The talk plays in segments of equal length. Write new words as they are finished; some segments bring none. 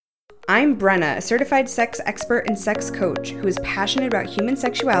I'm Brenna, a certified sex expert and sex coach who is passionate about human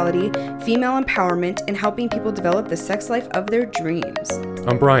sexuality, female empowerment, and helping people develop the sex life of their dreams.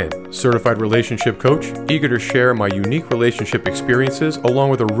 I'm Brian, certified relationship coach, eager to share my unique relationship experiences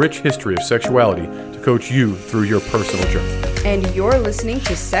along with a rich history of sexuality to coach you through your personal journey. And you're listening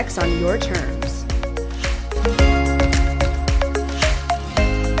to Sex on Your Terms.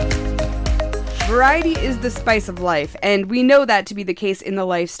 Variety is the spice of life, and we know that to be the case in the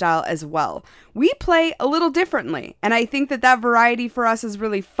lifestyle as well. We play a little differently, and I think that variety for us is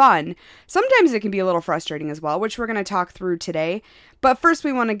really fun. Sometimes it can be a little frustrating as well, which we're going to talk through today. But first,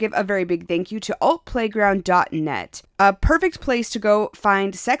 we want to give a very big thank you to altplayground.net, a perfect place to go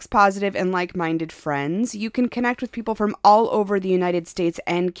find sex-positive and like-minded friends. You can connect with people from all over the United States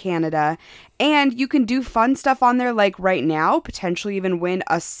and Canada, and you can do fun stuff on there like right now, potentially even win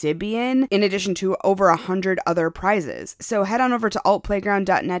a Sybian, in addition to over 100 other prizes. So head on over to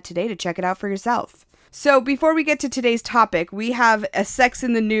altplayground.net today to check it out for yourself. So before we get to today's topic, we have a sex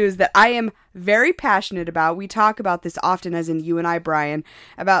in the news that I am very passionate about. We talk about this often, as in you and I, Brian,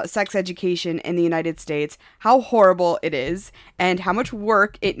 about sex education in the United States, how horrible it is, and how much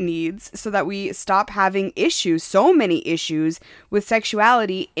work it needs so that we stop having issues, so many issues, with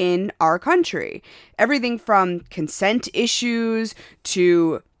sexuality in our country. Everything from consent issues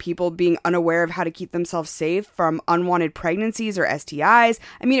to people being unaware of how to keep themselves safe from unwanted pregnancies or STIs.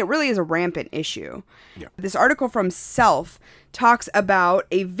 I mean, it really is a rampant issue. Yeah. This article from Self talks about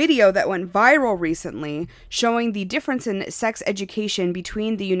a video that went viral recently showing the difference in sex education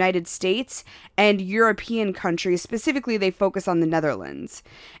between the United States and European countries. Specifically, they focus on the Netherlands.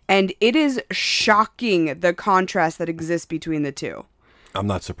 And it is shocking the contrast that exists between the two. I'm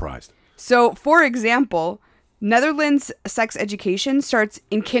not surprised. So, for example, Netherlands sex education starts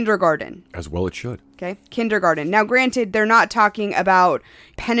in kindergarten. As well it should. Okay, kindergarten. Now, granted, they're not talking about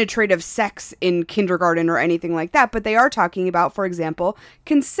penetrative sex in kindergarten or anything like that, but they are talking about, for example,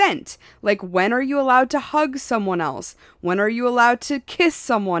 consent. Like, when are you allowed to hug someone else? When are you allowed to kiss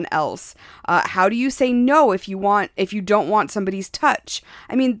someone else? How do you say no if you don't want somebody's touch?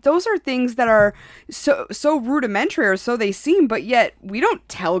 I mean, those are things that are so rudimentary, or so they seem, but yet we don't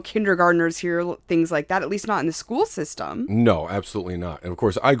tell kindergartners here things like that, at least not in the school system. No, absolutely not. And of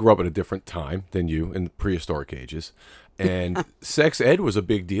course, I grew up at a different time than you, in the prehistoric ages. And sex ed was a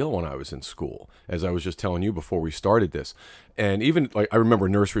big deal when I was in school, as I was just telling you before we started this. And even, like, I remember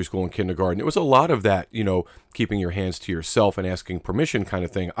nursery school and kindergarten, it was a lot of that, keeping your hands to yourself and asking permission kind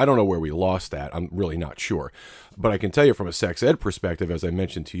of thing. I don't know where we lost that. I'm really not sure. But I can tell you from a sex ed perspective, as I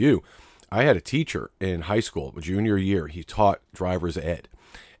mentioned to you, I had a teacher in high school, junior year. He taught driver's ed.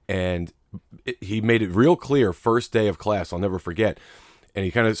 And he made it real clear, first day of class, I'll never forget. And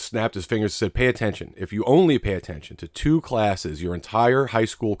he kind of snapped his fingers and said, pay attention. If you only pay attention to two classes your entire high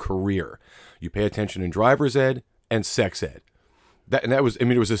school career, you pay attention in driver's ed and sex ed. It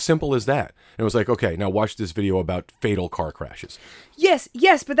was as simple as that. And it was like, okay, now watch this video about fatal car crashes. Yes,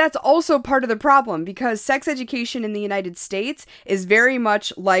 but that's also part of the problem, because sex education in the United States is very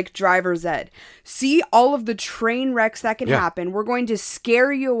much like driver's ed. See all of the train wrecks that can happen. We're going to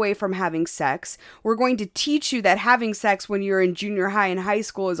scare you away from having sex. We're going to teach you that having sex when you're in junior high and high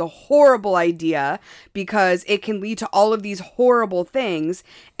school is a horrible idea because it can lead to all of these horrible things.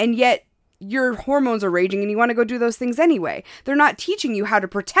 And yet, your hormones are raging and you want to go do those things anyway. They're not teaching you how to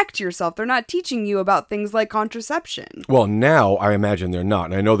protect yourself. They're not teaching you about things like contraception. Well, now I imagine they're not.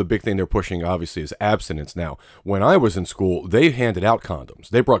 And I know the big thing they're pushing, obviously, is abstinence now. When I was in school, they handed out condoms.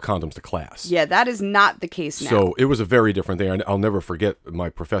 They brought condoms to class. Yeah, that is not the case now. So it was a very different thing. I'll never forget my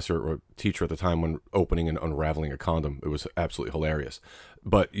professor or teacher at the time when opening and unraveling a condom. It was absolutely hilarious.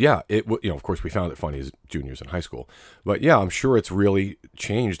 But yeah, of course, we found it funny as juniors in high school. But yeah, I'm sure it's really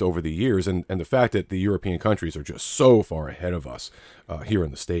changed over the years. And the fact that the European countries are just so far ahead of us here in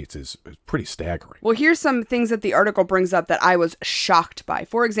the States is pretty staggering. Well, here's some things that the article brings up that I was shocked by.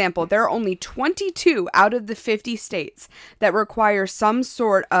 For example, there are only 22 out of the 50 states that require some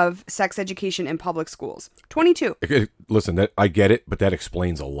sort of sex education in public schools. 22. Listen, I get it, but that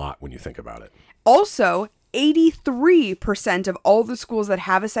explains a lot when you think about it. Also, 83% of all the schools that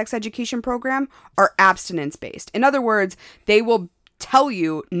have a sex education program are abstinence-based. In other words, they will tell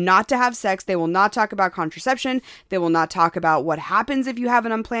you not to have sex. They will not talk about contraception. They will not talk about what happens if you have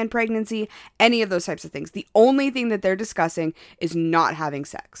an unplanned pregnancy, any of those types of things. The only thing that they're discussing is not having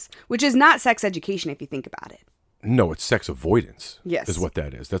sex, which is not sex education if you think about it. No, it's sex avoidance. Yes. Is what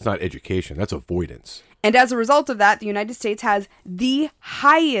that is. That's not education. That's avoidance. And as a result of that, the United States has the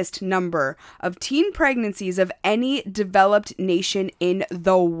highest number of teen pregnancies of any developed nation in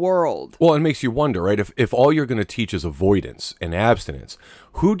the world. Well, it makes you wonder, right? If all you're going to teach is avoidance and abstinence,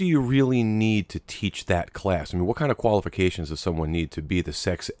 who do you really need to teach that class? I mean, what kind of qualifications does someone need to be the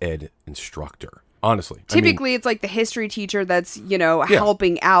sex ed instructor? Honestly. Typically, it's like the history teacher that's,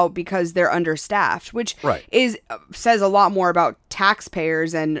 helping out because they're understaffed, which says a lot more about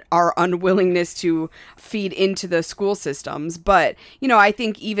taxpayers and our unwillingness to feed into the school systems. But, I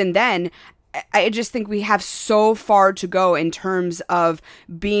think even then, I just think we have so far to go in terms of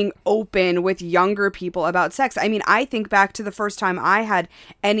being open with younger people about sex. I mean, I think back to the first time I had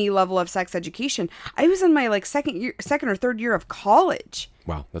any level of sex education. I was in my second or third year of college.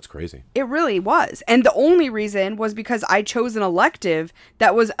 Wow, that's crazy. It really was. And the only reason was because I chose an elective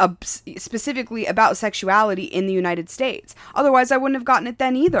that was specifically about sexuality in the United States. Otherwise, I wouldn't have gotten it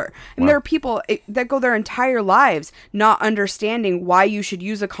then either. And there are people that go their entire lives not understanding why you should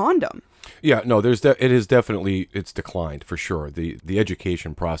use a condom. Yeah, no, it's declined for sure. The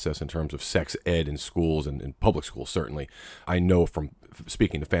education process in terms of sex ed in schools and in public schools, certainly, I know from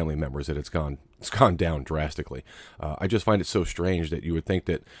speaking to family members that it's gone down drastically. I just find it so strange that you would think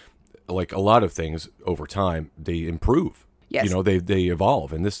that, like a lot of things over time, they improve. Yes. They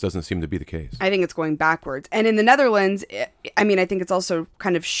evolve, and this doesn't seem to be the case. I think it's going backwards. And in the Netherlands, I think it's also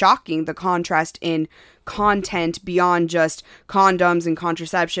kind of shocking, the contrast in content beyond just condoms and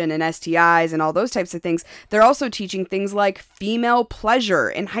contraception and STIs and all those types of things. They're also teaching things like female pleasure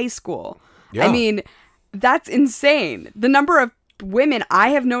in high school. Yeah. I mean, that's insane. The number of women I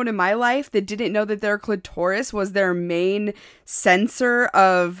have known in my life that didn't know that their clitoris was their main sensor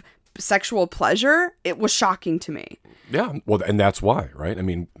of sexual pleasure, it was shocking to me. Yeah, well, and that's why, right? I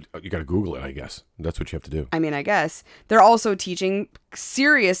mean, you got to Google it, I guess. That's what you have to do. I mean, I guess. They're also teaching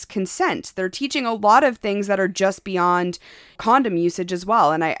serious consent. They're teaching a lot of things that are just beyond condom usage as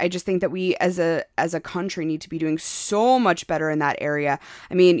well. And I just think that we as a country need to be doing so much better in that area.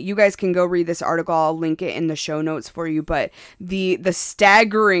 I mean, you guys can go read this article. I'll link it in the show notes for you. But the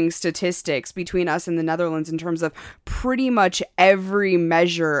staggering statistics between us and the Netherlands in terms of pretty much every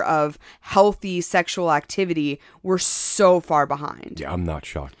measure of healthy sexual activity, we're so far behind. Yeah, I'm not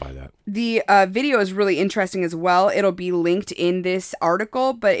shocked by that. The video is really interesting as well. It'll be linked in this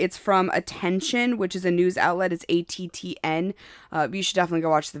article, but it's from Attention, which is a news outlet. It's ATTN. You should definitely go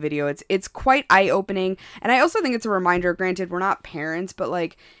watch the video. It's quite eye-opening. And I also think it's a reminder, granted, we're not parents, but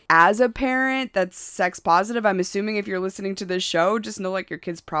like as a parent that's sex positive, I'm assuming if you're listening to this show, just know like your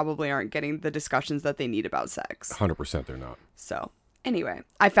kids probably aren't getting the discussions that they need about sex. 100% they're not. So anyway,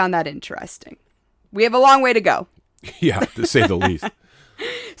 I found that interesting. We have a long way to go. Yeah, to say the least.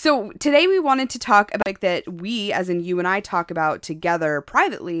 So today we wanted to talk about that we, as in you and I, talk about together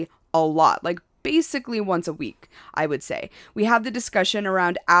privately a lot, like basically once a week, I would say. We have the discussion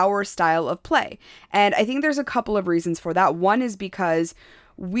around our style of play. And I think there's a couple of reasons for that. One is because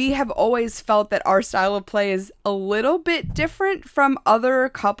we have always felt that our style of play is a little bit different from other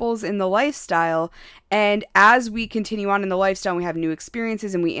couples in the lifestyle. And as we continue on in the lifestyle, we have new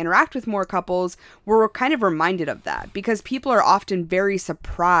experiences and we interact with more couples, we're kind of reminded of that because people are often very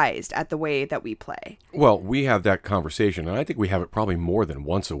surprised at the way that we play. Well, we have that conversation, and I think we have it probably more than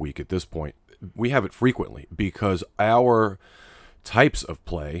once a week at this point. We have it frequently because our types of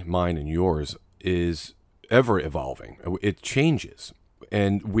play, mine and yours, is ever evolving. It changes.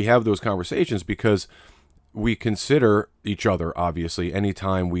 And we have those conversations because we consider each other, obviously,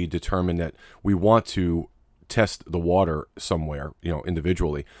 anytime we determine that we want to test the water somewhere,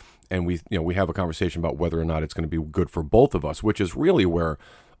 individually. And we have a conversation about whether or not it's going to be good for both of us, which is really where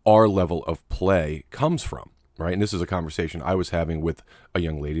our level of play comes from, right? And this is a conversation I was having with a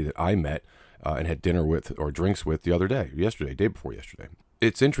young lady that I met and had dinner with or drinks with the other day, day before yesterday.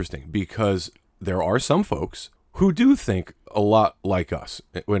 It's interesting because there are some folks who do think a lot like us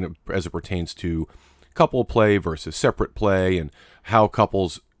as it pertains to couple play versus separate play and how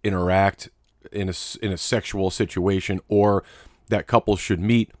couples interact in a sexual situation, or that couples should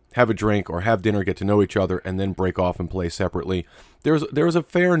meet, have a drink or have dinner, get to know each other, and then break off and play separately. There's a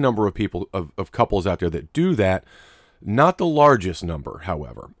fair number of people, of couples out there that do that. Not the largest number,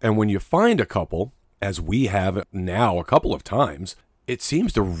 however. And when you find a couple, as we have now a couple of times, it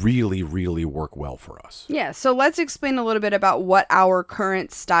seems to really, really work well for us. Yeah, so let's explain a little bit about what our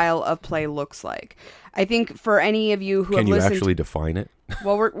current style of play looks like. I think for any of you who have listened... Can you actually define it?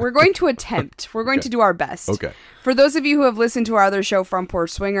 Well, we're going to attempt. We're going to do our best. Okay. For those of you who have listened to our other show, Front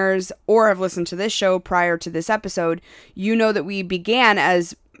Porch Swingers, or have listened to this show prior to this episode, you know that we began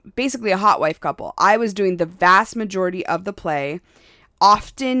as basically a hot wife couple. I was doing the vast majority of the play.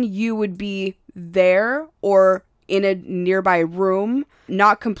 Often you would be there or in a nearby room,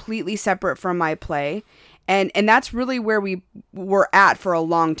 not completely separate from my play. And that's really where we were at for a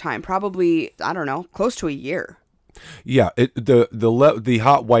long time, probably, I don't know, close to a year. Yeah, the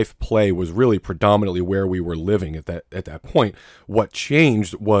hot wife play was really predominantly where we were living at that point. What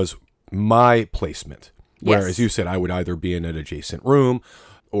changed was my placement. Where, as you said, I would either be in an adjacent room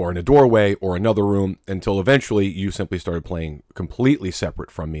or in a doorway or another room until eventually you simply started playing completely separate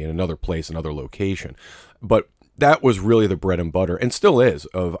from me in another place, another location. But that was really the bread and butter, and still is,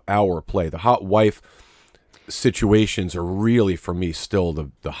 of our play. The hot wife situations are really, for me, still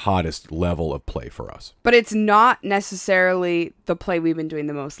the hottest level of play for us. But it's not necessarily the play we've been doing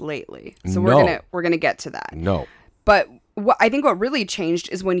the most lately. So we're gonna get to that. No. But I think what really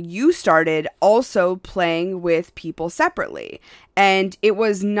changed is when you started also playing with people separately. And it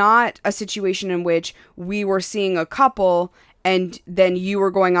was not a situation in which we were seeing a couple and then you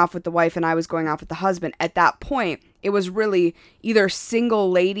were going off with the wife and I was going off with the husband. At that point, it was really either single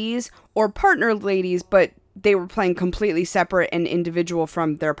ladies or partner ladies, but they were playing completely separate and individual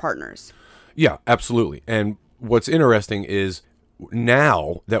from their partners. Yeah, absolutely. And what's interesting is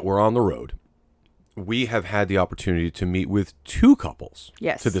now that we're on the road, we have had the opportunity to meet with two couples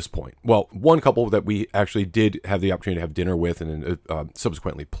to this point. Well, one couple that we actually did have the opportunity to have dinner with and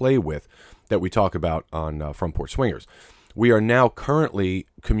subsequently play with that we talk about on Front Porch Swingers. We are now currently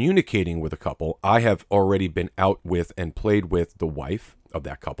communicating with a couple. I have already been out with and played with the wife of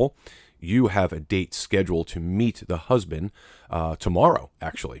that couple. You have a date scheduled to meet the husband tomorrow,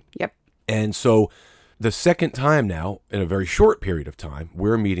 actually. Yep. And so the second time now, in a very short period of time,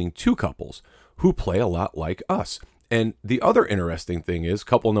 we're meeting two couples who play a lot like us. And the other interesting thing is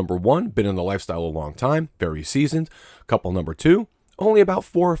couple number one, been in the lifestyle a long time, very seasoned. Couple number two, only about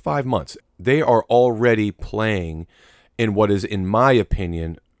 4 or 5 months. They are already playing in what is, in my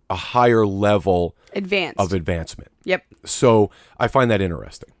opinion, a higher level of advancement. Yep. So I find that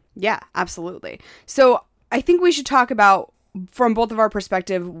interesting. Yeah, absolutely. So I think we should talk about, from both of our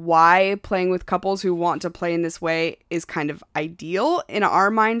perspective, why playing with couples who want to play in this way is kind of ideal in our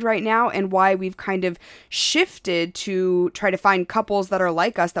mind right now, and why we've kind of shifted to try to find couples that are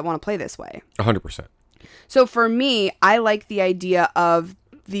like us that want to play this way. 100%. So for me, I like the idea of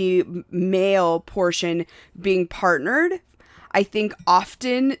the male portion being partnered. I think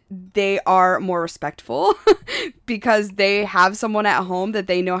often they are more respectful because they have someone at home that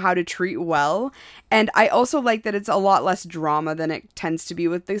they know how to treat well. And I also like that it's a lot less drama than it tends to be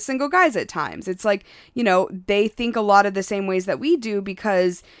with the single guys at times. It's like, they think a lot of the same ways that we do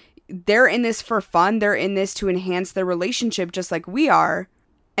because they're in this for fun. They're in this to enhance their relationship just like we are.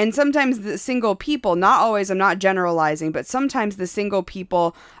 And sometimes the single people, not always, I'm not generalizing, but sometimes the single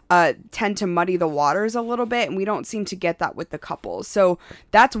people tend to muddy the waters a little bit, and we don't seem to get that with the couples. So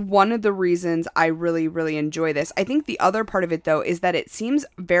that's one of the reasons I really, really enjoy this. I think the other part of it, though, is that it seems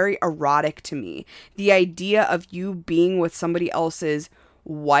very erotic to me. The idea of you being with somebody else's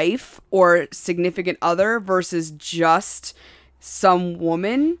wife or significant other versus just some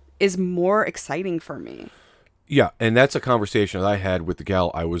woman is more exciting for me. Yeah, and that's a conversation that I had with the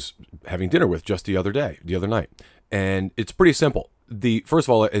gal I was having dinner with just the other night. And it's pretty simple. First of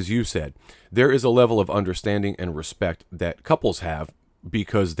all, as you said, there is a level of understanding and respect that couples have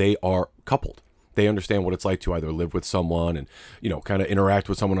because they are coupled. They understand what it's like to either live with someone and, kind of interact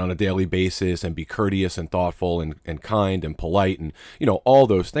with someone on a daily basis and be courteous and thoughtful and kind and polite and, all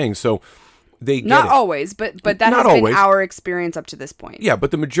those things. So they get not it. Always, but that Not has always. been our experience up to this point. Yeah, but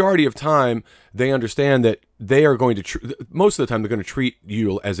the majority of time, they understand that they are going to, most of the time, they're going to treat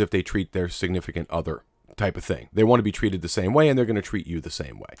you as if they treat their significant other type of thing. They want to be treated the same way, and they're going to treat you the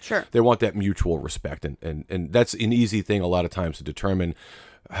same way. Sure. They want that mutual respect, and that's an easy thing a lot of times to determine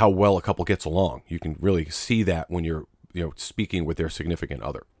how well a couple gets along. You can really see that when you're speaking with their significant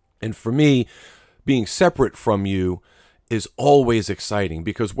other. And for me, being separate from you is always exciting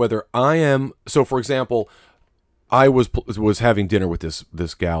because whether I am, so for example, I was having dinner with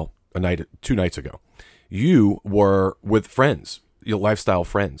this gal 2 nights ago. You were with friends, your lifestyle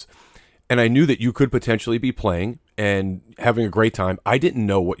friends, and I knew that you could potentially be playing and having a great time. I didn't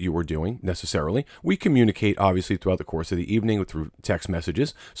know what you were doing necessarily. We communicate obviously throughout the course of the evening through text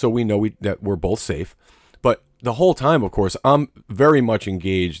messages, so we know that we're both safe. But the whole time, of course, I'm very much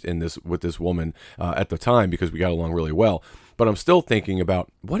engaged in this with this woman at the time because we got along really well. But I'm still thinking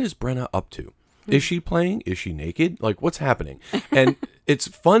about, what is Brenna up to? Is she playing? Is she naked? Like, what's happening? And it's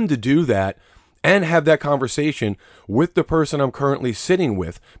fun to do that. and have that conversation with the person I'm currently sitting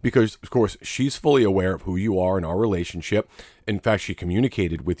with, because of course she's fully aware of who you are in our relationship. In fact, she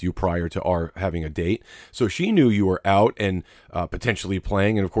communicated with you prior to our having a date, so she knew you were out and potentially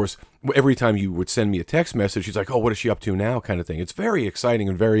playing. And of course, every time you would send me a text message, she's like, "Oh, what is she up to now?" kind of thing. It's very exciting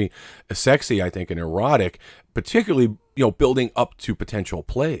and very sexy, I think, and erotic, particularly building up to potential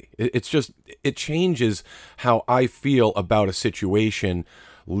play. It's just, it changes how I feel about a situation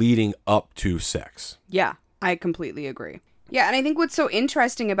leading up to sex. Yeah, I completely agree. Yeah, and I think what's so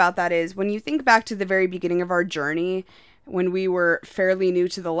interesting about that is when you think back to the very beginning of our journey, when we were fairly new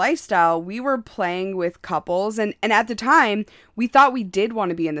to the lifestyle, we were playing with couples. And at the time, we thought we did want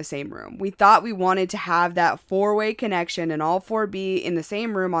to be in the same room. We thought we wanted to have that four-way connection and all four be in the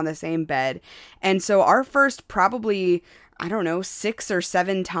same room on the same bed. And so our first probably, 6 or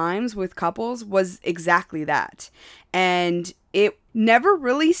 7 times with couples was exactly that. And it never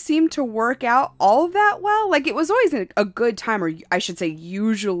really seemed to work out all that well. Like, it was always a good time, or I should say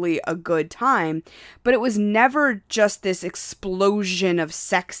usually a good time, but it was never just this explosion of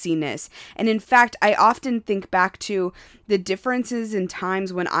sexiness. And in fact, I often think back to the differences in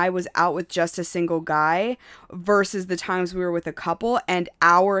times when I was out with just a single guy versus the times we were with a couple, and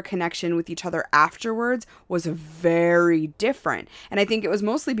our connection with each other afterwards was very different. And I think it was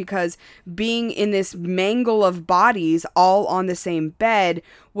mostly because being in this mangle of bodies all on the same bed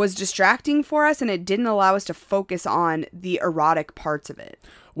was distracting for us, and it didn't allow us to focus on the erotic parts of it.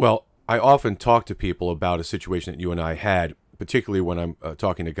 Well, I often talk to people about a situation that you and I had, particularly when I'm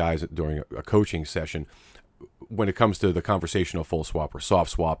talking to guys during a coaching session, when it comes to the conversational full swap or soft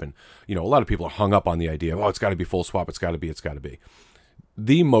swap. And, a lot of people are hung up on the idea of, it's got to be full swap, it's got to be.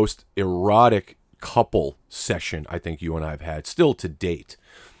 The most erotic couple session I think you and I have had still to date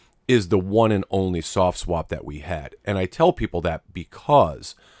is the one and only soft swap that we had. And I tell people that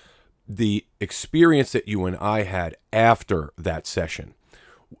because the experience that you and I had after that session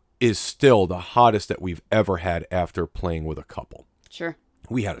is still the hottest that we've ever had after playing with a couple. Sure.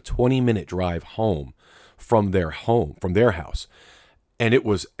 We had a 20-minute drive home, from their house. And it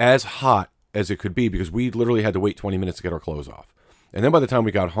was as hot as it could be because we literally had to wait 20 minutes to get our clothes off. And then by the time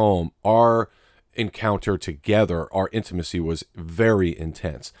we got home, our encounter together, our intimacy was very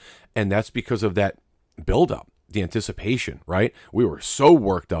intense. And that's because of that buildup, the anticipation, right? We were so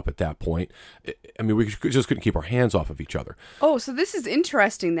worked up at that point. I mean, we just couldn't keep our hands off of each other. Oh, so this is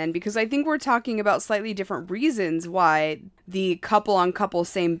interesting then, because I think we're talking about slightly different reasons why the couple on couple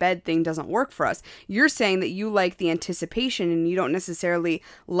same bed thing doesn't work for us. You're saying that you like the anticipation and you don't necessarily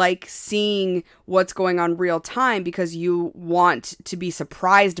like seeing what's going on real time because you want to be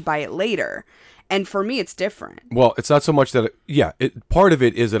surprised by it later. And for me, it's different. Well, it's not so much that, part of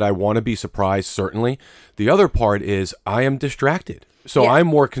it is that I want to be surprised, certainly. The other part is I am distracted. So I'm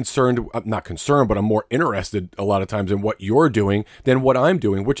more concerned, I'm not concerned, but I'm more interested a lot of times in what you're doing than what I'm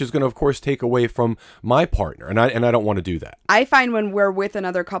doing, which is going to, of course, take away from my partner. And I don't want to do that. I find when we're with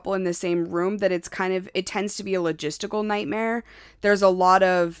another couple in the same room that it tends to be a logistical nightmare. There's a lot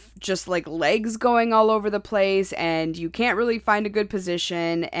of just like legs going all over the place and you can't really find a good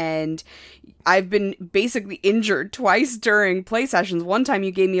position. And I've been basically injured twice during play sessions. One time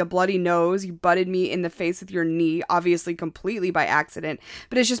you gave me a bloody nose. You butted me in the face with your knee, obviously completely by accident.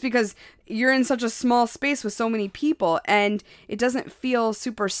 But it's just because you're in such a small space with so many people and it doesn't feel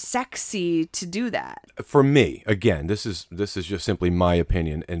super sexy to do that. For me, again, this is just simply my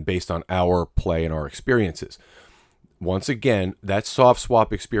opinion and based on our play and our experiences. Once again, that soft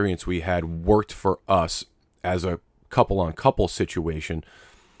swap experience we had worked for us as a couple on couple situation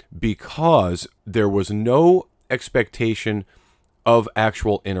because there was no expectation of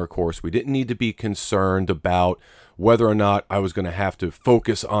actual intercourse. We didn't need to be concerned about whether or not I was going to have to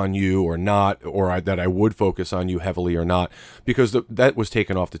focus on you or not, or that I would focus on you heavily or not, because that was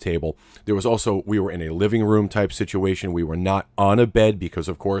taken off the table. There was also, we were in a living room type situation. We were not on a bed because,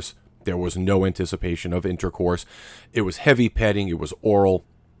 of course, there was no anticipation of intercourse. It was heavy petting. It was oral,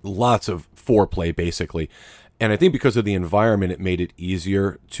 lots of foreplay, basically. And I think because of the environment, it made it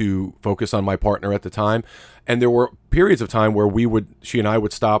easier to focus on my partner at the time. And there were periods of time where she and I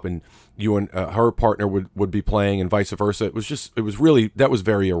would stop and you and her partner would be playing and vice versa. That was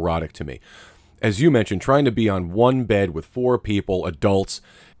very erotic to me. As you mentioned, trying to be on one bed with 4 people, adults,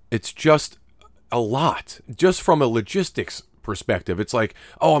 it's just a lot. Just from a logistics perspective, it's like,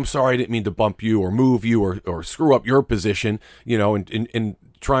 oh, I'm sorry, I didn't mean to bump you or move you or screw up your position, and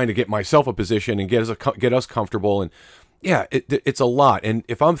trying to get myself a position and get us comfortable. And yeah, it's a lot. And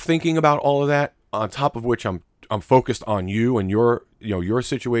if I'm thinking about all of that, on top of which I'm focused on you and your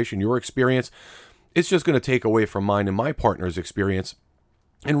situation, your experience, it's just going to take away from mine and my partner's experience.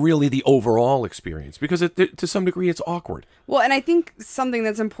 and really the overall experience, because to some degree it's awkward. Well, and I think something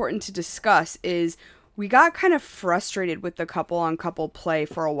that's important to discuss is we got kind of frustrated with the couple-on-couple play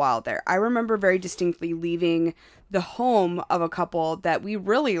for a while there. I remember very distinctly leaving the home of a couple that we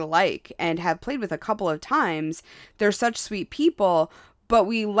really like and have played with a couple of times. They're such sweet people, but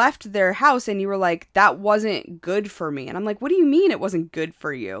we left their house and you were like, that wasn't good for me. And I'm like, what do you mean it wasn't good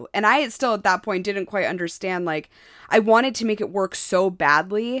for you? And I still at that point didn't quite understand, like, I wanted to make it work so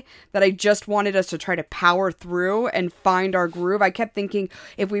badly that I just wanted us to try to power through and find our groove. I kept thinking,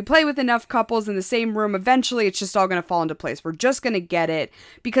 if we play with enough couples in the same room, eventually it's just all going to fall into place. We're just going to get it,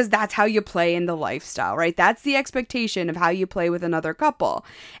 because that's how you play in the lifestyle, right? That's the expectation of how you play with another couple.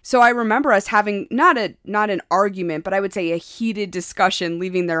 So I remember us having not an argument, but I would say a heated discussion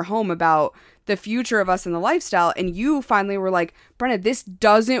leaving their home about the future of us in the lifestyle. And you finally were like, Brenna, this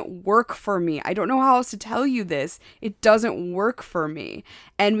doesn't work for me. I don't know how else to tell you this. It doesn't work for me.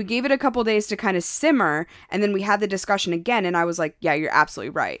 And we gave it a couple days to kind of simmer. And then we had the discussion again. And I was like, yeah, you're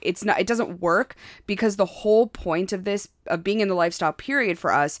absolutely right. It doesn't work, because the whole point of this, of being in the lifestyle period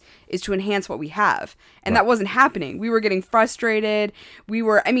for us, is to enhance what we have. And that wasn't happening. We were getting frustrated. We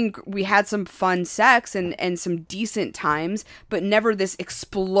had some fun sex and some decent times, but never this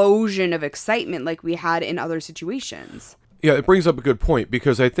explosion of excitement like we had in other situations. Yeah, it brings up a good point,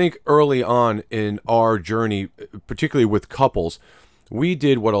 because I think early on in our journey, particularly with couples, we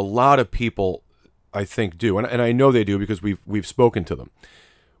did what a lot of people, I think, do, and I know they do because we've spoken to them.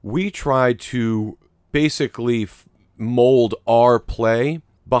 We tried to basically mold our play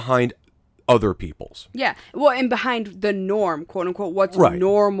behind other people's. Yeah, well, and behind the norm, quote unquote, what's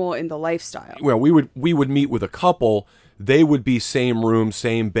normal in the lifestyle. Well, we would meet with a couple. They would be same room,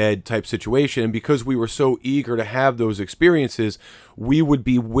 same bed type situation. And because we were so eager to have those experiences, we would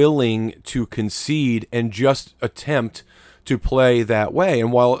be willing to concede and just attempt to play that way.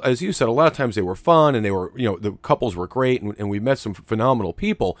 And while, as you said, a lot of times they were fun and they were, the couples were great and we met some phenomenal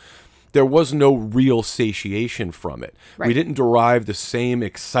people, there was no real satiation from it. Right. We didn't derive the same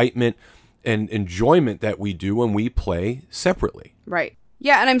excitement and enjoyment that we do when we play separately. Right.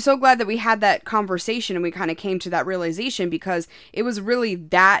 Yeah, and I'm so glad that we had that conversation and we kind of came to that realization, because it was really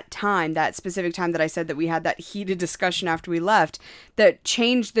that specific time that I said that we had that heated discussion after we left, that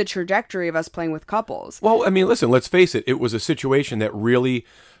changed the trajectory of us playing with couples. Well, I mean, listen, let's face it. It was a situation that really,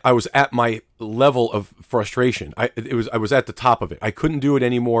 I was at my level of frustration. I was at the top of it. I couldn't do it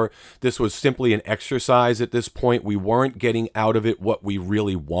anymore. This was simply an exercise at this point. We weren't getting out of it what we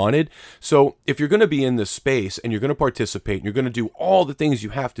really wanted. So if you're going to be in this space and you're going to participate and you're going to do all the things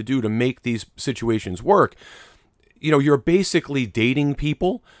you have to do to make these situations work, you're basically dating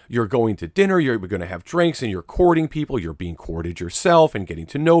people. You're going to dinner. You're going to have drinks, and you're courting people. You're being courted yourself and getting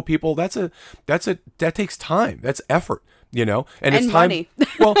to know people. That takes time. That's effort. And it's time. Money.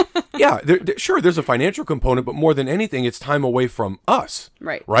 Well, yeah, sure. There's a financial component, but more than anything, it's time away from us.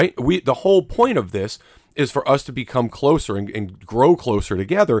 Right. Right. The whole point of this is for us to become closer and grow closer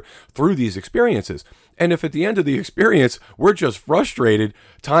together through these experiences. And if at the end of the experience, we're just frustrated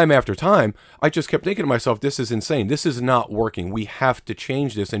time after time, I just kept thinking to myself, this is insane. This is not working. We have to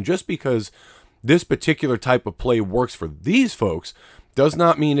change this. And just because this particular type of play works for these folks does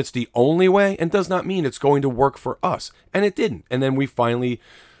not mean it's the only way, and does not mean it's going to work for us. And it didn't. And then we finally,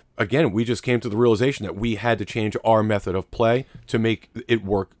 again, we just came to the realization that we had to change our method of play to make it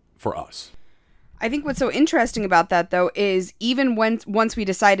work for us. I think what's so interesting about that, though, is even once we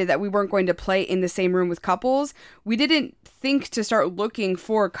decided that we weren't going to play in the same room with couples, we didn't think to start looking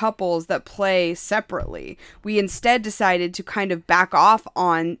for couples that play separately. We instead decided to kind of back off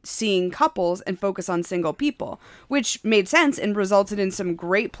on seeing couples and focus on single people, which made sense and resulted in some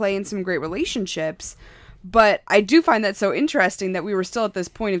great play and some great relationships. But I do find that so interesting that we were still at this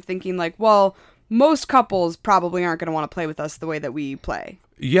point of thinking like, well, most couples probably aren't going to want to play with us the way that we play.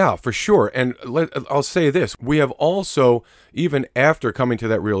 Yeah, for sure. And I'll say this. We have also, even after coming to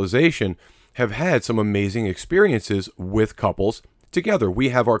that realization, have had some amazing experiences with couples together. We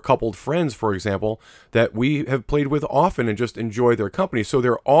have our coupled friends, for example, that we have played with often and just enjoy their company. So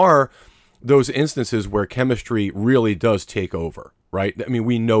there are those instances where chemistry really does take over, right? I mean,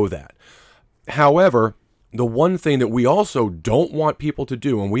 we know that. However, the one thing that we also don't want people to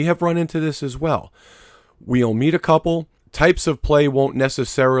do, and we have run into this as well, we'll meet a couple. Types of play won't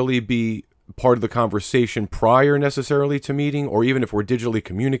necessarily be part of the conversation prior necessarily to meeting, or even if we're digitally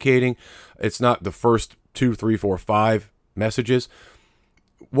communicating, it's not the first 2, 3, 4, 5 messages.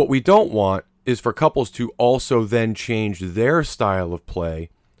 What we don't want is for couples to also then change their style of play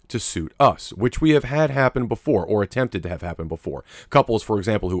to suit us, which we have had happen before, or attempted to have happen before. Couples, for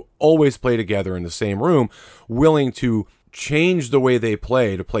example, who always play together in the same room, willing to change the way they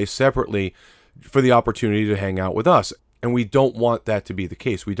play to play separately for the opportunity to hang out with us. And we don't want that to be the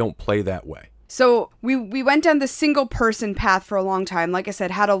case. We don't play that way. So we went down the single person path for a long time. Like I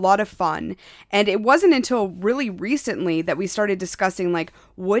said, had a lot of fun. And it wasn't until really recently that we started discussing, like,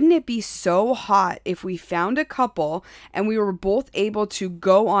 wouldn't it be so hot if we found a couple and we were both able to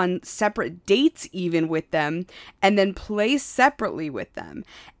go on separate dates even with them and then play separately with them?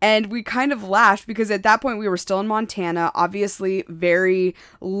 And we kind of laughed because at that point we were still in Montana, obviously very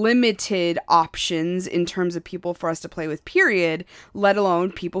limited options in terms of people for us to play with, period, let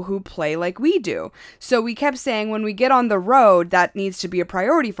alone people who play like we do. So we kept saying when we get on the road, that needs to be a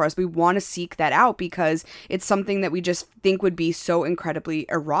priority for us. We want to seek that out because it's something that we just think would be so incredibly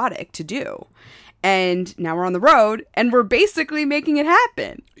erotic to do. And now we're on the road and we're basically making it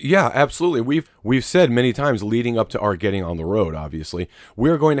happen. Yeah, absolutely. We've said many times leading up to our getting on the road, obviously,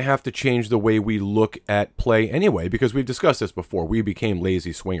 we're going to have to change the way we look at play anyway, because we've discussed this before. We became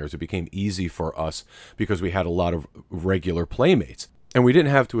lazy swingers. It became easy for us because we had a lot of regular playmates. And we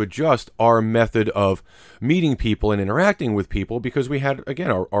didn't have to adjust our method of meeting people and interacting with people because we had, again,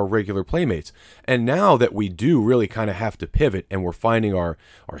 our regular playmates. And now that we do really kind of have to pivot and we're finding our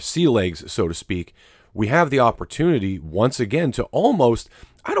sea legs, so to speak, we have the opportunity once again to almost,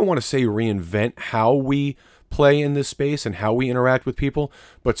 I don't want to say reinvent how we play in this space and how we interact with people,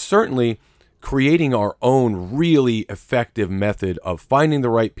 but certainly creating our own really effective method of finding the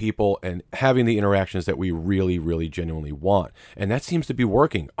right people and having the interactions that we really, really genuinely want. And that seems to be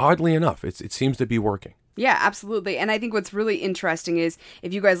working. Oddly enough, it seems to be working. Yeah, absolutely. And I think what's really interesting is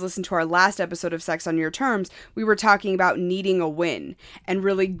if you guys listened to our last episode of Sex on Your Terms, we were talking about needing a win and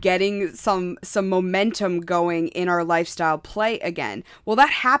really getting some momentum going in our lifestyle play again. Well, that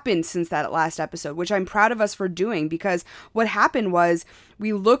happened since that last episode, which I'm proud of us for doing, because what happened was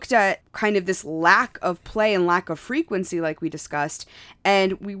we looked at kind of this lack of play and lack of frequency, like we discussed,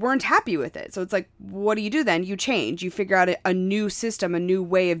 and we weren't happy with it. So it's like, what do you do then? You change. You figure out a new system, a new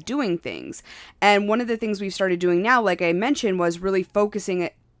way of doing things. And one of the things we've started doing now, like I mentioned, was really focusing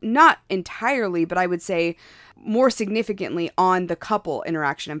it, not entirely, but I would say more significantly on the couple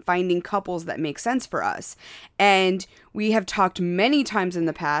interaction and finding couples that make sense for us. And we have talked many times in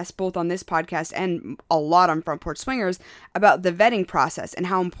the past, both on this podcast and a lot on Front Porch Swingers, about the vetting process and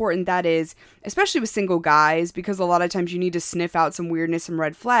how important that is, especially with single guys, because a lot of times you need to sniff out some weirdness, some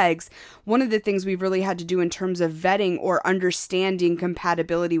red flags. One of the things we've really had to do in terms of vetting or understanding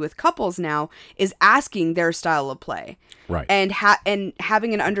compatibility with couples now is asking their style of play. Right. And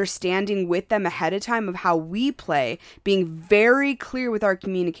having an understanding with them ahead of time of how we play, being very clear with our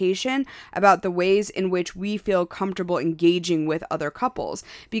communication about the ways in which we feel comfortable engaging with other couples,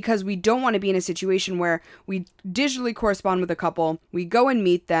 because we don't want to be in a situation where we digitally correspond with a couple, we go and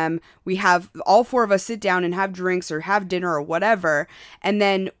meet them, we have all four of us sit down and have drinks or have dinner or whatever, and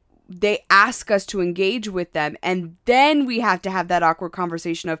then they ask us to engage with them, and then we have to have that awkward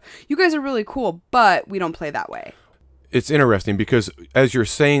conversation of, you guys are really cool, but we don't play that way. It's interesting because as you're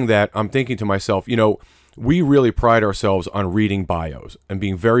saying that, I'm thinking to myself, we really pride ourselves on reading bios and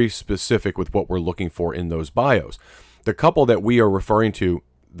being very specific with what we're looking for in those bios. The couple that we are referring to,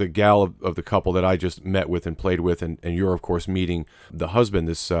 the gal of the couple that I just met with and played with, and you're, of course, meeting the husband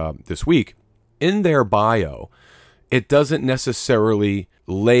this week, in their bio, it doesn't necessarily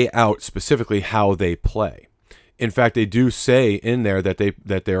lay out specifically how they play. In fact, they do say in there that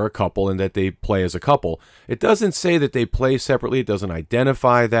they're a couple and that they play as a couple. It doesn't say that they play separately. It doesn't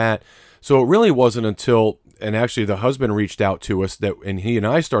identify that. So it really wasn't until, and actually the husband reached out to us, and he and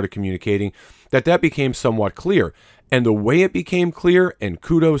I started communicating, that became somewhat clear. And the way it became clear, and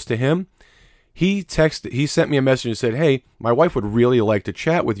kudos to him, he sent me a message and said, "Hey, my wife would really like to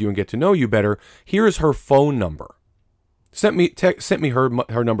chat with you and get to know you better. Here's her phone number." Sent me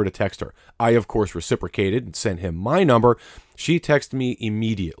her number to text her. I, of course, reciprocated and sent him my number. She texted me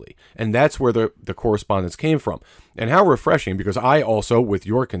immediately. And that's where the correspondence came from. And how refreshing, because I also, with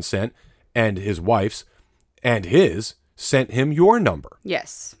your consent and his wife's and his, sent him your number.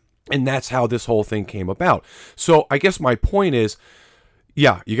 Yes. And that's how this whole thing came about. So I guess my point is,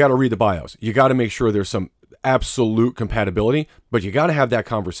 yeah, you got to read the bios. You got to make sure there's some absolute compatibility, but you got to have that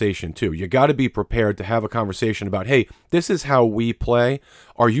conversation too. You got to be prepared to have a conversation about, hey, this is how we play.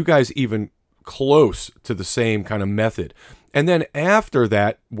 Are you guys even close to the same kind of method? And then after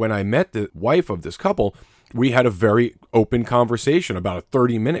that, when I met the wife of this couple, we had a very open conversation, about a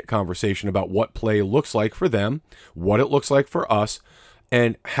 30-minute conversation about what play looks like for them, what it looks like for us,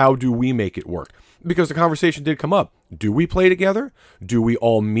 and how do we make it work. Because the conversation did come up. Do we play together? Do we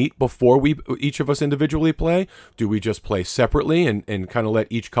all meet before each of us individually play? Do we just play separately and kind of let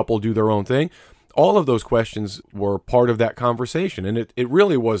each couple do their own thing? all of those questions were part of that conversation. And it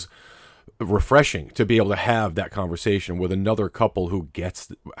really was refreshing to be able to have that conversation with another couple who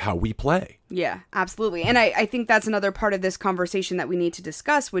gets how we play. Yeah, absolutely. And I think that's another part of this conversation that we need to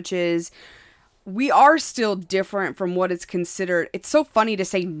discuss, which is we are still different from what is considered. It's so funny to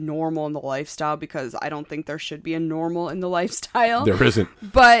say normal in the lifestyle because I don't think there should be a normal in the lifestyle. There isn't.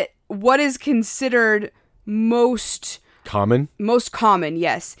 But what is considered most common,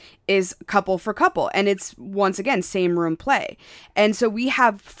 yes, is couple for couple. And it's, once again, same room play. And so we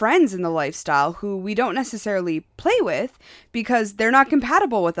have friends in the lifestyle who we don't necessarily play with because they're not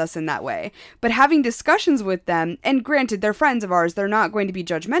compatible with us in that way. But having discussions with them, and granted, they're friends of ours, they're not going to be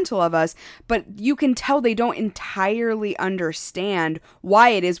judgmental of us, but you can tell they don't entirely understand why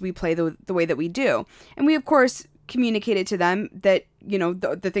it is we play the way that we do. And we, of course, communicated to them that, you know,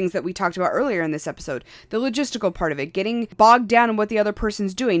 the things that we talked about earlier in this episode, the logistical part of it, getting bogged down in what the other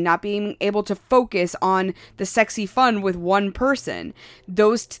person's doing, not being able to focus on the sexy fun with one person.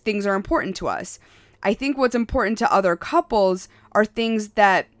 Those things are important to us. I think what's important to other couples are things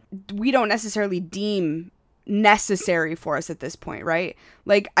that we don't necessarily deem necessary for us at this point, right?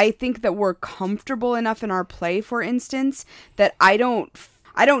 Like, I think that we're comfortable enough in our play, for instance, that I don't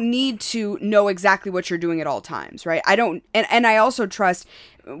need to know exactly what you're doing at all times, right? And I also trust,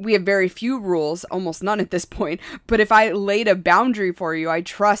 we have very few rules, almost none at this point, but if I laid a boundary for you, I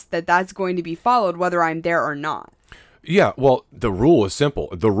trust that that's going to be followed whether I'm there or not. Yeah, well, the rule is simple.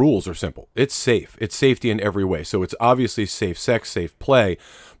 The rules are simple. It's safe. It's safety in every way. So it's obviously safe sex, safe play,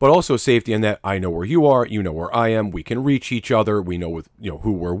 but also safety in that I know where you are, you know where I am, we can reach each other, we know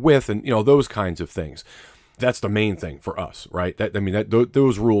who we're with, and those kinds of things. That's the main thing for us, right?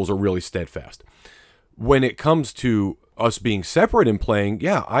 Those rules are really steadfast. When it comes to us being separate and playing,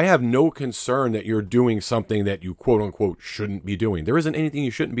 yeah, I have no concern that you're doing something that you quote unquote shouldn't be doing. There isn't anything you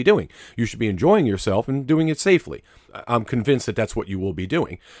shouldn't be doing. You should be enjoying yourself and doing it safely. I'm convinced that that's what you will be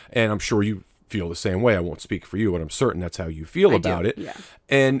doing. And I'm sure you feel the same way. I won't speak for you, but I'm certain that's how you feel about it. Yeah.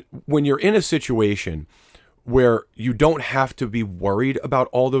 And when you're in a situation where you don't have to be worried about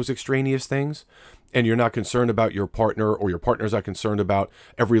all those extraneous things, and you're not concerned about your partner, or your partner's not concerned about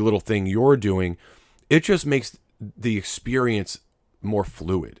every little thing you're doing, it just makes the experience more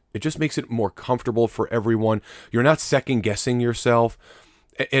fluid. It just makes it more comfortable for everyone. You're not second guessing yourself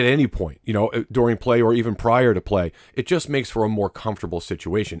at any point, during play or even prior to play. It just makes for a more comfortable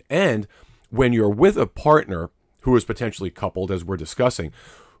situation. And when you're with a partner who is potentially coupled, as we're discussing,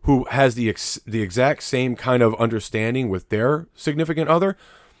 who has the exact same kind of understanding with their significant other,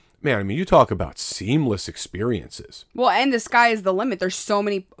 man, I mean, you talk about seamless experiences. Well, and the sky is the limit. There's so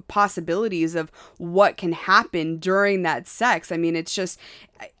many possibilities of what can happen during that sex. I mean, it's just,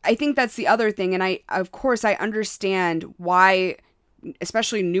 I think that's the other thing. And of course, I understand why,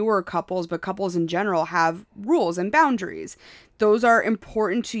 especially newer couples, but couples in general, have rules and boundaries. Those are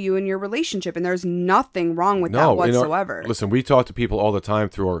important to you in your relationship, and there's nothing wrong with that whatsoever. Listen, we talk to people all the time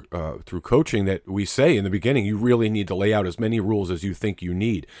through coaching that we say in the beginning, you really need to lay out as many rules as you think you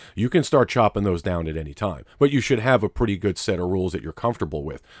need. You can start chopping those down at any time, but you should have a pretty good set of rules that you're comfortable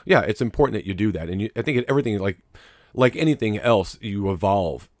with. Yeah, it's important that you do that, and I think everything, like anything else, you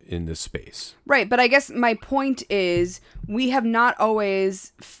evolve in this space. Right, but I guess my point is we have not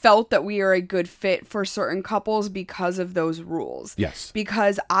always felt that we are a good fit for certain couples because of those rules. Yes.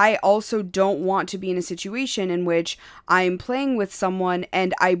 Because I also don't want to be in a situation in which I'm playing with someone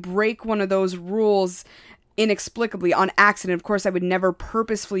and I break one of those rules inexplicably on accident. Of course, I would never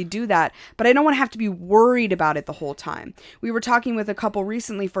purposefully do that, but I don't want to have to be worried about it the whole time. We were talking with a couple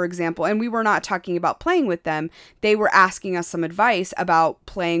recently, for example, and we were not talking about playing with them. They were asking us some advice about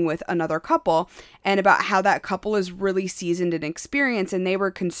playing with another couple and about how that couple is really seasoned in experience, and they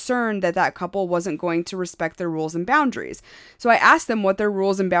were concerned that that couple wasn't going to respect their rules and boundaries. So I asked them what their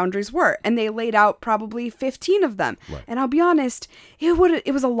rules and boundaries were, and they laid out probably 15 of them. Right. And I'll be honest, it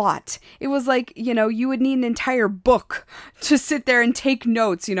was a lot. It was like, you would need an entire book to sit there and take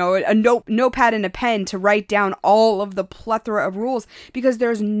notes, a notepad and a pen to write down all of the plethora of rules, because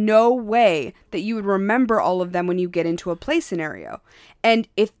there's no way that you would remember all of them when you get into a play scenario. And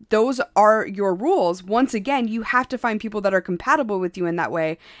if those are your rules, once again, you have to find people that are compatible with you in that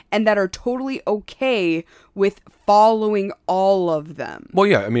way and that are totally okay with following all of them. Well,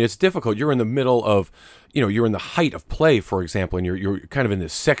 yeah, I mean, it's difficult. You're in the middle of, you're in the height of play, for example, and you're kind of in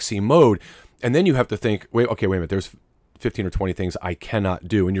this sexy mode. And then you have to think, wait a minute, there's 15 or 20 things I cannot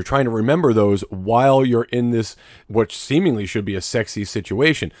do. And you're trying to remember those while you're in this, what seemingly should be a sexy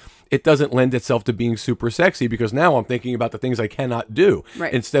situation. It doesn't lend itself to being super sexy because now I'm thinking about the things I cannot do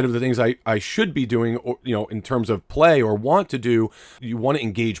instead of the things I should be doing, or, in terms of play or want to do. You want to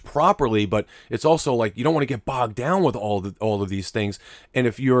engage properly, but it's also like you don't want to get bogged down with all of these things. And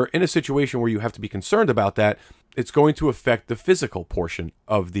if you're in a situation where you have to be concerned about that, it's going to affect the physical portion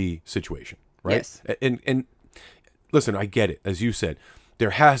of the situation, right? Yes. And listen, I get it. As you said, there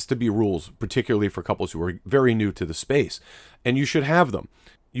has to be rules, particularly for couples who are very new to the space, and you should have them.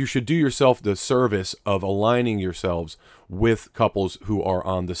 You should do yourself the service of aligning yourselves with couples who are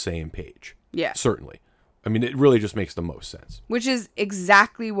on the same page. Yeah. Certainly. I mean, it really just makes the most sense. Which is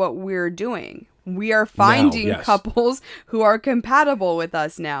exactly what we're doing. We are finding couples who are compatible with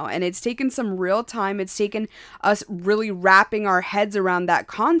us now. And it's taken some real time. It's taken us really wrapping our heads around that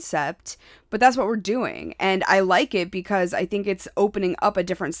concept. But that's what we're doing. And I like it because I think it's opening up a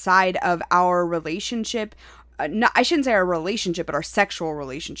different side of our relationship. I shouldn't say our relationship, but our sexual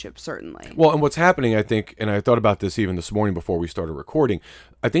relationship, certainly. Well, and what's happening, I think, and I thought about this even this morning before we started recording,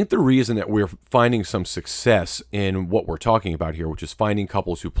 I think the reason that we're finding some success in what we're talking about here, which is finding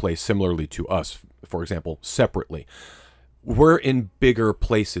couples who play similarly to us, for example, separately, we're in bigger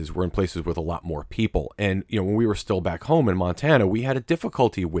places. We're in places with a lot more people. And, when we were still back home in Montana, we had a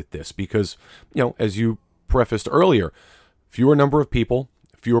difficulty with this because, as you prefaced earlier, fewer number of people,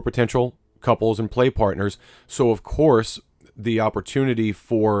 fewer potential couples and play partners. So of course, the opportunity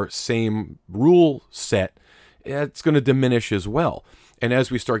for same rule set, it's going to diminish as well. And as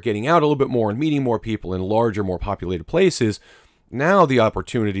we start getting out a little bit more and meeting more people in larger, more populated places, now the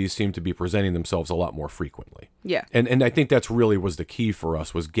opportunities seem to be presenting themselves a lot more frequently. Yeah. And I think that's really was the key for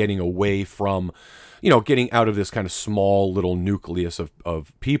us, was getting away from, getting out of this kind of small little nucleus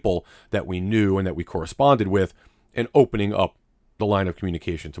of people that we knew and that we corresponded with, and opening up the line of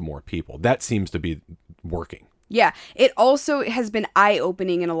communication to more people. That seems to be working. Yeah, it also has been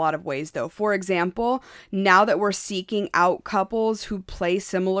eye-opening in a lot of ways, though. For example, now that we're seeking out couples who play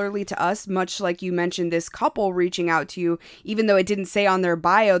similarly to us, much like you mentioned this couple reaching out to you, even though it didn't say on their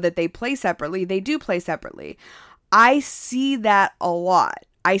bio that they play separately, they do play separately. I see that a lot.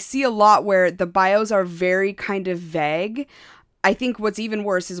 I see a lot where the bios are very kind of vague. I think what's even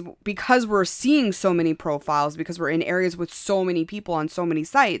worse is because we're seeing so many profiles, because we're in areas with so many people on so many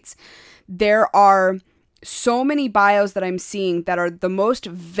sites, there are so many bios that I'm seeing that are the most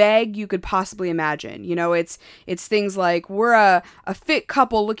vague you could possibly imagine. It's things like, we're a fit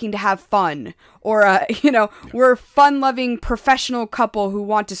couple looking to have fun, or we're a fun-loving professional couple who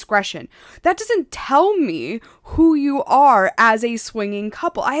want discretion. That doesn't tell me who you are as a swinging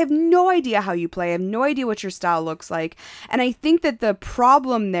couple. I have no idea how you play. I have no idea what your style looks like. And I think that the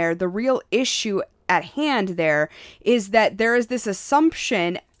problem there, the real issue at hand there, is that there is this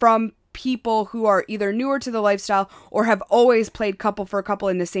assumption from people who are either newer to the lifestyle or have always played couple for couple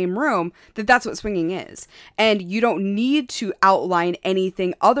in the same room, that's what swinging is. And you don't need to outline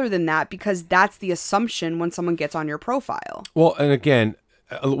anything other than that, because that's the assumption when someone gets on your profile. Well, and again,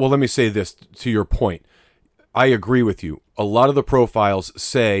 let me say this to your point. I agree with you. A lot of the profiles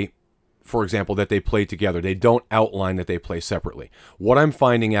say, for example, that they play together. They don't outline that they play separately. What I'm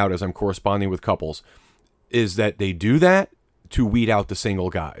finding out as I'm corresponding with couples is that they do that to weed out the single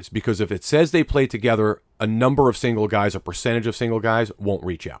guys. Because if it says they play together, a number of single guys, a percentage of single guys won't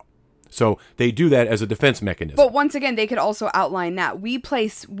reach out. So they do that as a defense mechanism. But once again, they could also outline that we play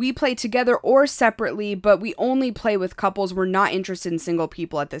together or separately, but we only play with couples. We're not interested in single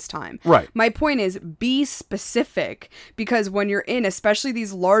people at this time. Right. My point is, be specific, because when you're in, especially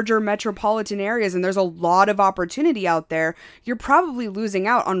these larger metropolitan areas, and there's a lot of opportunity out there, you're probably losing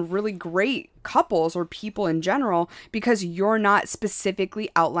out on really great couples or people in general because you're not specifically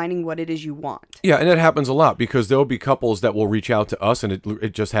outlining what it is you want. Yeah, and that happens a lot because there'll be couples that will reach out to us, and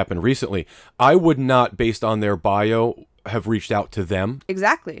it just happened recently. I would not, based on their bio, have reached out to them.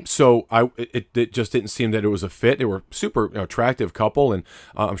 Exactly. So it just didn't seem that it was a fit. They were super attractive couple, and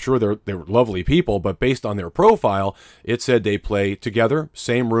I'm sure they're lovely people, but based on their profile, it said they play together,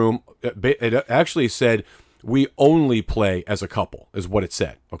 same room. It actually said, we only play as a couple, is what it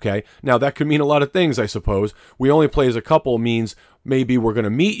said, okay? Now, that could mean a lot of things, I suppose. We only play as a couple means maybe we're going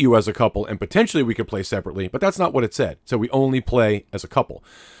to meet you as a couple and potentially we could play separately, but that's not what it said. So we only play as a couple.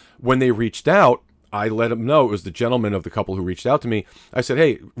 When they reached out, I let them know, it was the gentleman of the couple who reached out to me. I said,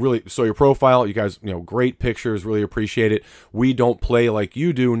 hey, really, so your profile, you guys, great pictures, really appreciate it. We don't play like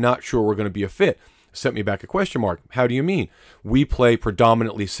you do, not sure we're going to be a fit. Sent me back a question mark. How do you mean? We play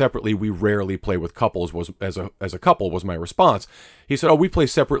predominantly separately. We rarely play with couples. Was as a couple was my response. He said, "Oh, we play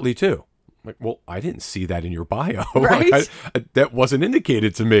separately too." Like, well, I didn't see that in your bio. Right? That wasn't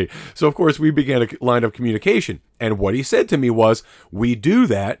indicated to me. So, of course, we began a line of communication. And what he said to me was, we do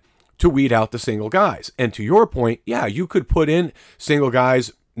that to weed out the single guys. And to your point, yeah, you could put in single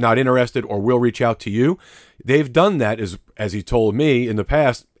guys not interested or will reach out to you. They've done that, as he told me in the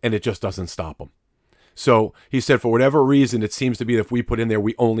past, and it just doesn't stop them. So he said, for whatever reason, it seems to be that if we put in there,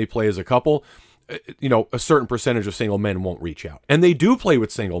 we only play as a couple, a certain percentage of single men won't reach out. And they do play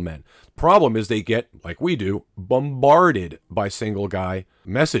with single men. Problem is they get, like we do, bombarded by single guy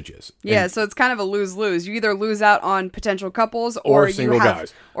messages. Yeah, so it's kind of a lose-lose. You either lose out on potential couples or single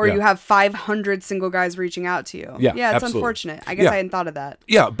guys. You have 500 single guys reaching out to you. Yeah, it's absolutely. unfortunate. I guess I hadn't thought of that.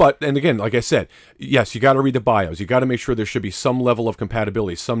 Yeah, and again, like I said, yes, you got to read the bios. You got to make sure there should be some level of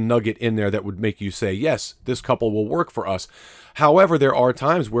compatibility, some nugget in there that would make you say, yes, this couple will work for us. However, there are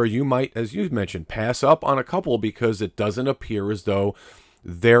times where you might, as you mentioned, pass up on a couple because it doesn't appear as though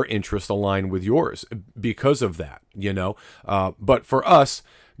their interests align with yours because of that, But for us,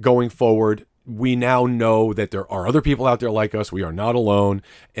 going forward, we now know that there are other people out there like us. We are not alone.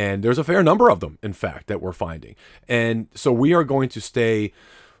 And there's a fair number of them, in fact, that we're finding. And so we are going to stay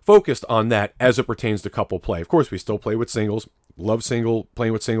focused on that as it pertains to couple play. Of course, we still play with singles, love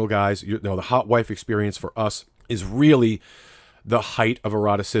playing with single guys. The hot wife experience for us is really the height of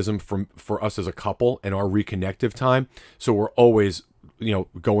eroticism for us as a couple and our reconnective time. So we're always,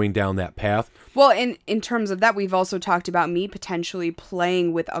 going down that path. Well, in terms of that, we've also talked about me potentially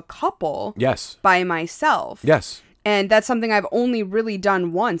playing with a couple. Yes. By myself. Yes. And that's something I've only really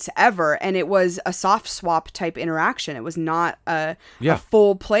done once ever. And it was a soft swap type interaction. It was not a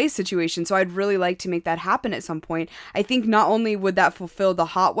full play situation. So I'd really like to make that happen at some point. I think not only would that fulfill the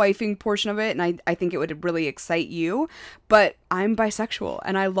hot wifing portion of it, and I think it would really excite you, but I'm bisexual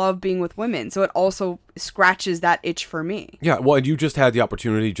and I love being with women. So it also scratches that itch for me. Yeah. Well, and you just had the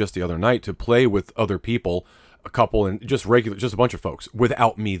opportunity just the other night to play with other people, a couple and just a bunch of folks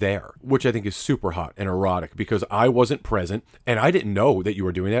without me there, which I think is super hot and erotic because I wasn't present and I didn't know that you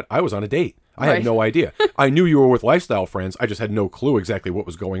were doing that. I was on a date. I had no idea. I knew you were with lifestyle friends. I just had no clue exactly what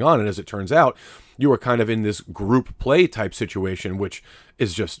was going on. And as it turns out, you were kind of in this group play type situation, which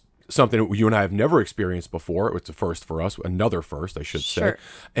is just something that you and I have never experienced before. It's a first for us, another first, I should say,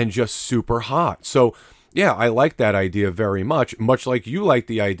 and just super hot. So yeah, I like that idea very much like you like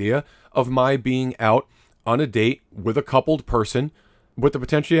the idea of my being out on a date with a coupled person with the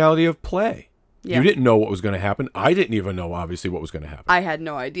potentiality of play. Yeah. You didn't know what was going to happen. I didn't even know, obviously, what was going to happen. I had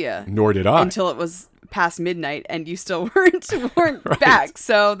no idea. Nor did I. Until it was past midnight and you still weren't right. back.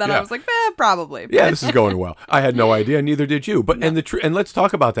 So then I was like, probably. Yeah, this is going well. I had no idea, neither did you. But and let's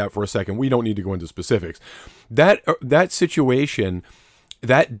talk about that for a second. We don't need to go into specifics. That situation,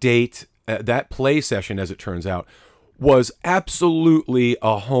 that date, that play session, as it turns out, was absolutely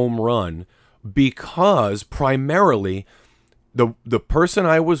a home run. Because primarily the person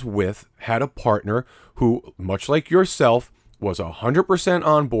I was with had a partner who, much like yourself, was 100%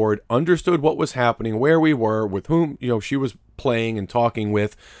 on board, understood what was happening, where we were, with whom she was playing and talking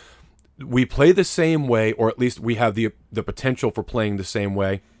with. We play the same way, or at least we have the potential for playing the same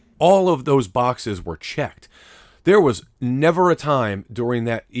way. All of those boxes were checked. There was never a time during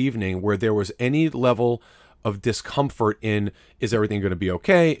that evening where there was any level of discomfort in, is everything going to be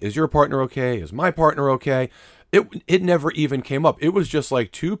okay? Is your partner okay? Is my partner okay? It never even came up. It was just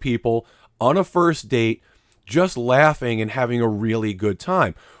like two people on a first date, just laughing and having a really good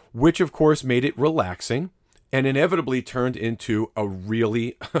time, which of course made it relaxing and inevitably turned into a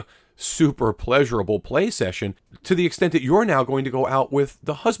really super pleasurable play session to the extent that you're now going to go out with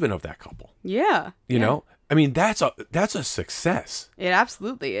the husband of that couple. Yeah. You know? I mean, that's a success. It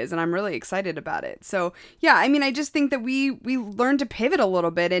absolutely is, and I'm really excited about it. So, yeah, I mean, I just think that we learned to pivot a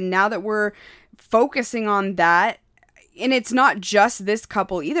little bit, and now that we're focusing on that, and it's not just this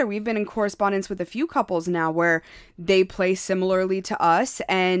couple either. We've been in correspondence with a few couples now where they play similarly to us,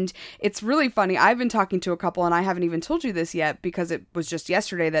 and it's really funny. I've been talking to a couple, and I haven't even told you this yet because it was just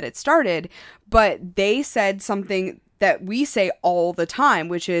yesterday that it started, but they said something that we say all the time,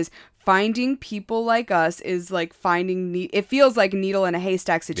 which is, finding people like us is like it feels like a needle in a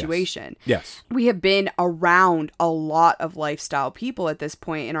haystack situation. Yes. We have been around a lot of lifestyle people at this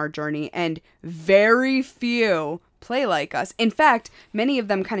point in our journey, and very few play like us. In fact, many of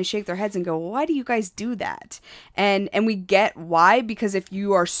them kind of shake their heads and go, why do you guys do that? And we get why, because if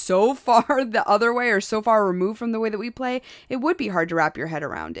you are so far the other way or so far removed from the way that we play, it would be hard to wrap your head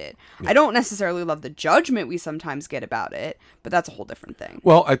around it. Yeah. I don't necessarily love the judgment we sometimes get about it, but that's a whole different thing.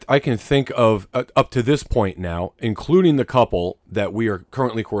 Well, I can think of up to this point now, including the couple that we are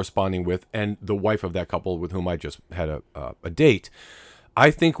currently corresponding with and the wife of that couple with whom I just had a date.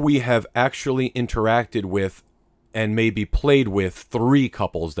 I think we have actually interacted with and maybe played with 3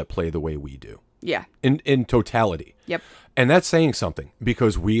 couples that play the way we do. Yeah. In totality. Yep. And that's saying something,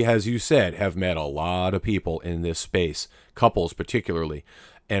 because we, as you said, have met a lot of people in this space, couples particularly,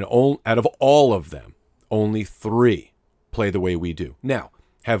 and out of all of them, only 3 play the way we do. Now,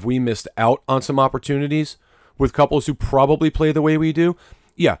 have we missed out on some opportunities with couples who probably play the way we do?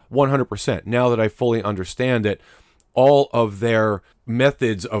 Yeah, 100%. Now that I fully understand it, all of their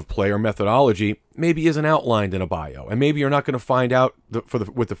methods of play or methodology maybe isn't outlined in a bio, and maybe you're not going to find out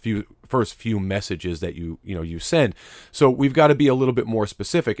with the first few messages that you send. So we've got to be a little bit more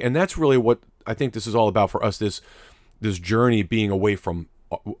specific, and that's really what I think this is all about for us. This journey being away from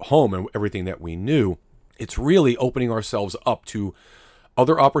home and everything that we knew, it's really opening ourselves up to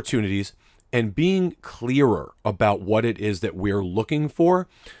other opportunities and being clearer about what it is that we're looking for.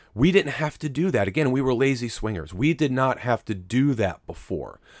 We didn't have to do that. Again, we were lazy swingers. We did not have to do that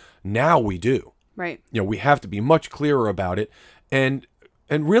before. Now we do. Right. We have to be much clearer about it, and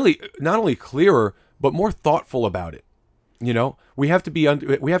really not only clearer, but more thoughtful about it. We have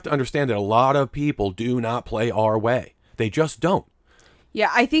to understand that a lot of people do not play our way. They just don't. Yeah,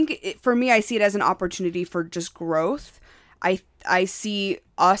 I think for me, I see it as an opportunity for just growth. I see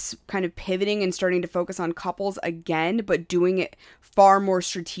us kind of pivoting and starting to focus on couples again, but doing it far more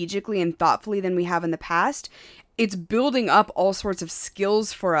strategically and thoughtfully than we have in the past. It's building up all sorts of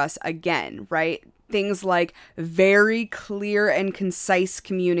skills for us again, right? Things like very clear and concise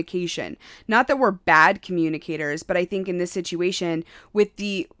communication. Not that we're bad communicators, but I think in this situation, with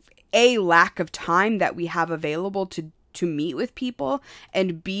the lack of time that we have available to meet with people,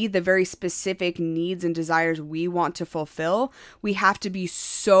 and B, the very specific needs and desires we want to fulfill, we have to be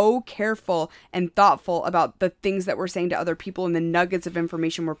so careful and thoughtful about the things that we're saying to other people and the nuggets of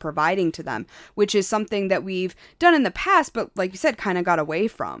information we're providing to them, which is something that we've done in the past, but like you said, kind of got away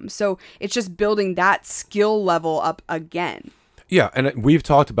from. So it's just building that skill level up again. Yeah, and we've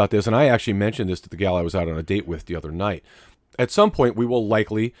talked about this, and I actually mentioned this to the gal I was out on a date with the other night. At some point, we will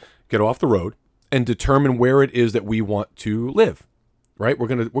likely get off the road and determine where it is that we want to live, right? We're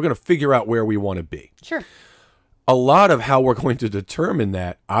gonna figure out where we want to be. Sure. A lot of how we're going to determine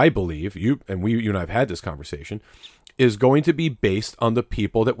that, I believe, you and I have had this conversation, is going to be based on the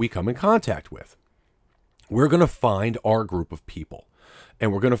people that we come in contact with. We're going to find our group of people,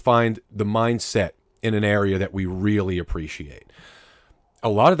 and we're going to find the mindset in an area that we really appreciate. A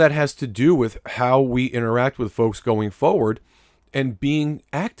lot of that has to do with how we interact with folks going forward, and being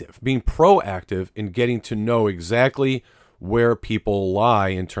active, being proactive in getting to know exactly where people lie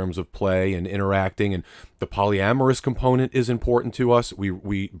in terms of play and interacting. And the polyamorous component is important to us.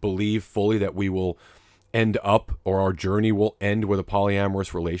 We believe fully that we will end up, or our journey will end with a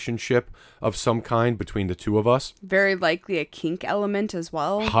polyamorous relationship of some kind between the two of us. Very likely a kink element as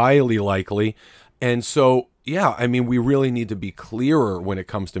well. Highly likely. And so, yeah, I mean, we really need to be clearer when it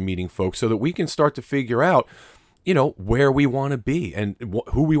comes to meeting folks so that we can start to figure out where we want to be and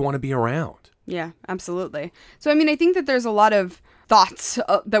who we want to be around. Yeah, absolutely. So, I mean, I think that there's a lot of thoughts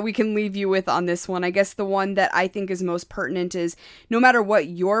that we can leave you with on this one. I guess the one that I think is most pertinent is no matter what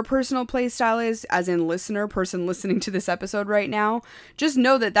your personal play style is, as in person listening to this episode right now, just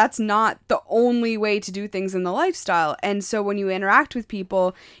know that that's not the only way to do things in the lifestyle. And so when you interact with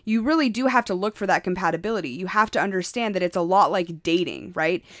people, you really do have to look for that compatibility. You have to understand that it's a lot like dating,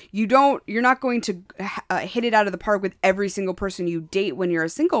 right? You're not going to hit it out of the park with every single person you date when you're a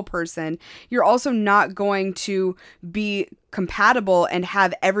single person. You're also not going to be compatible and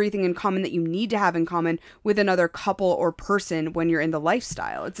have everything in common that you need to have in common with another couple or person when you're in the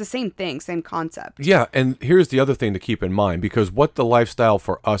lifestyle. It's the same thing, same concept. Yeah, and here's the other thing to keep in mind, because what the lifestyle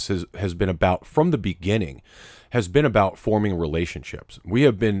for us has been about from the beginning has been about forming relationships. We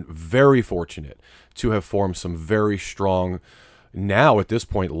have been very fortunate to have formed some very strong, now at this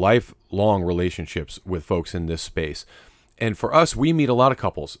point, lifelong relationships with folks in this space. And for us, we meet a lot of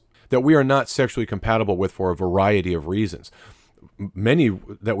couples that we are not sexually compatible with for a variety of reasons, many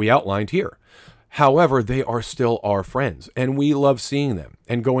that we outlined here. However, they are still our friends, and we love seeing them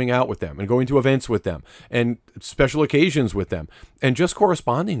and going out with them and going to events with them and special occasions with them and just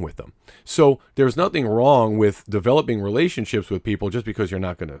corresponding with them. So there's nothing wrong with developing relationships with people. Just because you're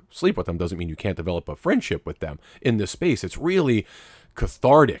not going to sleep with them doesn't mean you can't develop a friendship with them in this space. It's really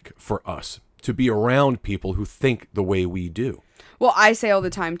cathartic for us to be around people who think the way we do. Well, I say all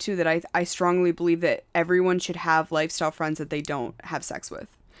the time, too, that I strongly believe that everyone should have lifestyle friends that they don't have sex with.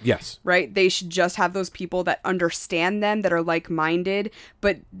 Yes. Right? They should just have those people that understand them, that are like-minded,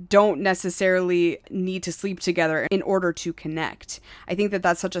 but don't necessarily need to sleep together in order to connect. I think that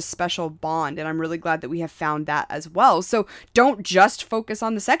that's such a special bond, and I'm really glad that we have found that as well. So don't just focus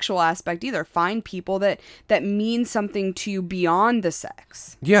on the sexual aspect either. Find people that mean something to you beyond the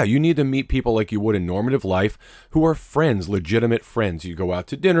sex. Yeah, you need to meet people like you would in normative life who are friends, legitimate friends you go out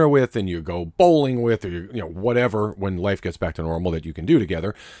to dinner with and you go bowling with, or whatever, when life gets back to normal, that you can do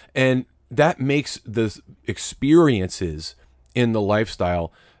together. And that makes the experiences in the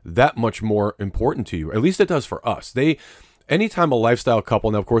lifestyle that much more important to you. At least it does for us. Anytime a lifestyle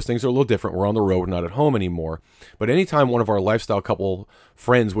couple, now of course things are a little different, we're on the road, not at home anymore, but anytime one of our lifestyle couple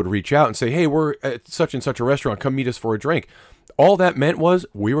friends would reach out and say, hey, we're at such and such a restaurant, come meet us for a drink, all that meant was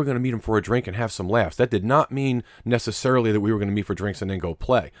we were going to meet them for a drink and have some laughs. That did not mean necessarily that we were going to meet for drinks and then go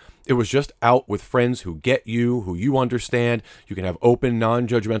play. It was just out with friends who get you, who you understand, you can have open,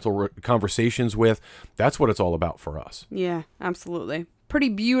 non-judgmental conversations with. That's what it's all about for us. Yeah, absolutely. Pretty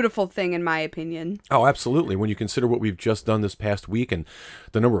beautiful thing, in my opinion. Oh, absolutely. When you consider what we've just done this past week and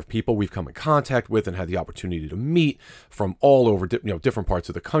the number of people we've come in contact with and had the opportunity to meet from all over, different parts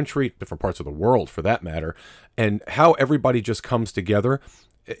of the country, different parts of the world for that matter, and how everybody just comes together,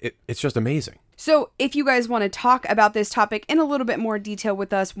 it's just amazing. So if you guys want to talk about this topic in a little bit more detail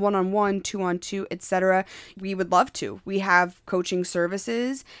with us, one-on-one, two-on-two, etc., we would love to. We have coaching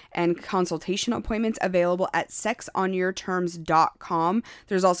services and consultation appointments available at sexonyourterms.com.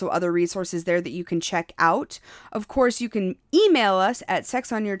 There's also other resources there that you can check out. Of course, you can email us at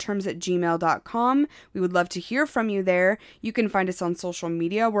sexonyourterms@gmail.com. We would love to hear from you there. You can find us on social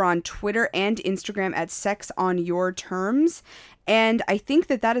media. We're on Twitter and Instagram at sexonyourterms. And I think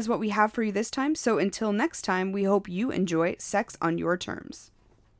that is what we have for you this time. So until next time, we hope you enjoy Sex on Your Terms.